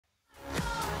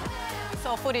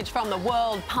saw footage from the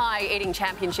World Pie Eating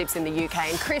Championships in the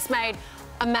UK, and Chris made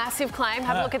a massive claim.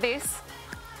 Have a look at this.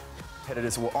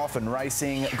 Competitors were often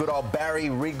racing. Good old Barry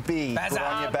Rigby. Good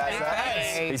on you,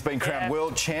 Bazza. He's been crowned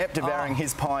world champ, devouring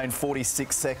his pie in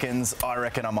 46 seconds. I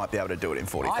reckon I might be able to do it in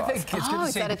 45. I think it's good to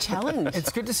is see. that a challenge?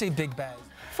 It's good to see Big Baz.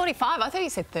 45? I thought you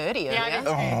said 30 earlier.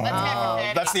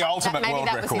 Yeah, that's the ultimate world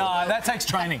record. No, that takes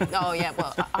training. Oh, yeah,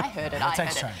 well, I heard it. That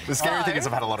takes training. The scary thing is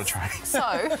I've had a lot of training.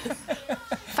 So,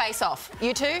 face off.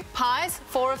 You two, pies,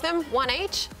 4 of them, 1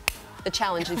 each. The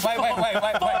challenge is... Wait.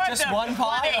 Just one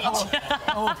pie?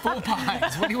 Oh, 4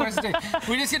 pies. What do you want us to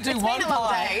do? We just get to do one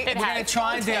pie. We're going to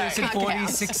try and do this in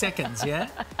 46 seconds, yeah?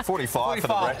 45 for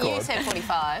the record. You said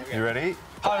 45. You ready?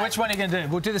 Oh, which one are you going to do?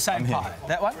 We'll do the same pie.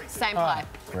 That one? Same pie.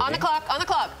 On the clock, on the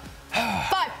clock.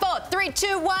 5, 4, 3,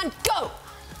 2, 1, go!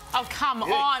 Oh, come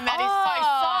on, that is so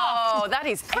soft. Oh, that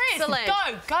is excellent.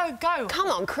 Go.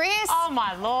 Come on, Chris. Oh,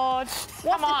 my Lord.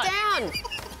 Come on. Down.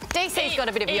 DC's got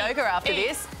a bit of yoga after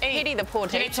this. Pity the poor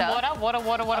teacher. Do you need some water? Water.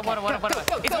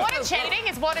 Is water cheating?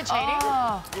 Is water cheating?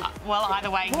 Oh. Well,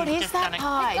 either way, What you've is just that done it.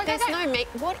 pie? Go. There's no meat.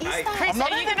 What is that? Chris, are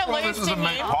you going to lose to him?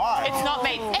 It's not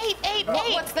meat. Eat.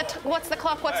 What's the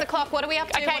clock? What are we up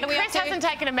to? Okay, Chris hasn't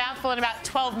taken a mouthful in about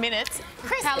 12 minutes.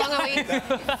 Chris, how long are we?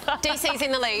 DC's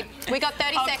in the lead. We got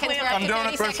 30 seconds. We're up to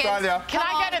 30 seconds. Australia. Can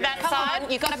I go to that side?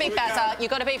 You've got to beat Bazza.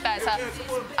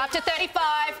 Up to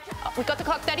 35. We've got the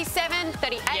clock 37,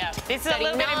 38, Yeah, this is a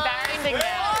little bit embarrassing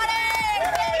now.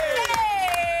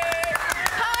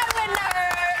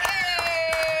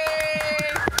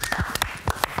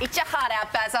 Eat your heart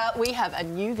out, Bazza. We have a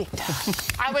new victor.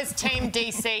 I was Team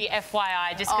DC,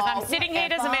 FYI. Just because I'm sitting here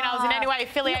doesn't mean I was in any way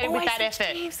affiliated with that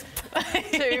effort.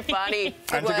 Too funny.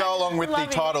 And to go along with the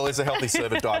title is a healthy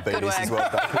serve of diabetes as well.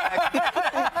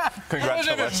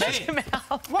 Congratulations.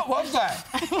 What was that?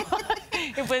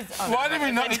 It was... Why did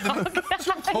we not eat the...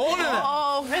 corn in it?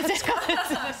 Oh,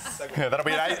 Yeah, that'll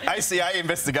be an ACA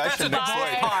investigation next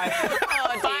week. bye,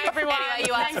 everyone. Anyway,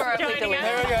 you asked for it. Thanks for joining us.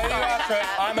 There we go, you asked for it.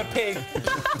 I'm a pig.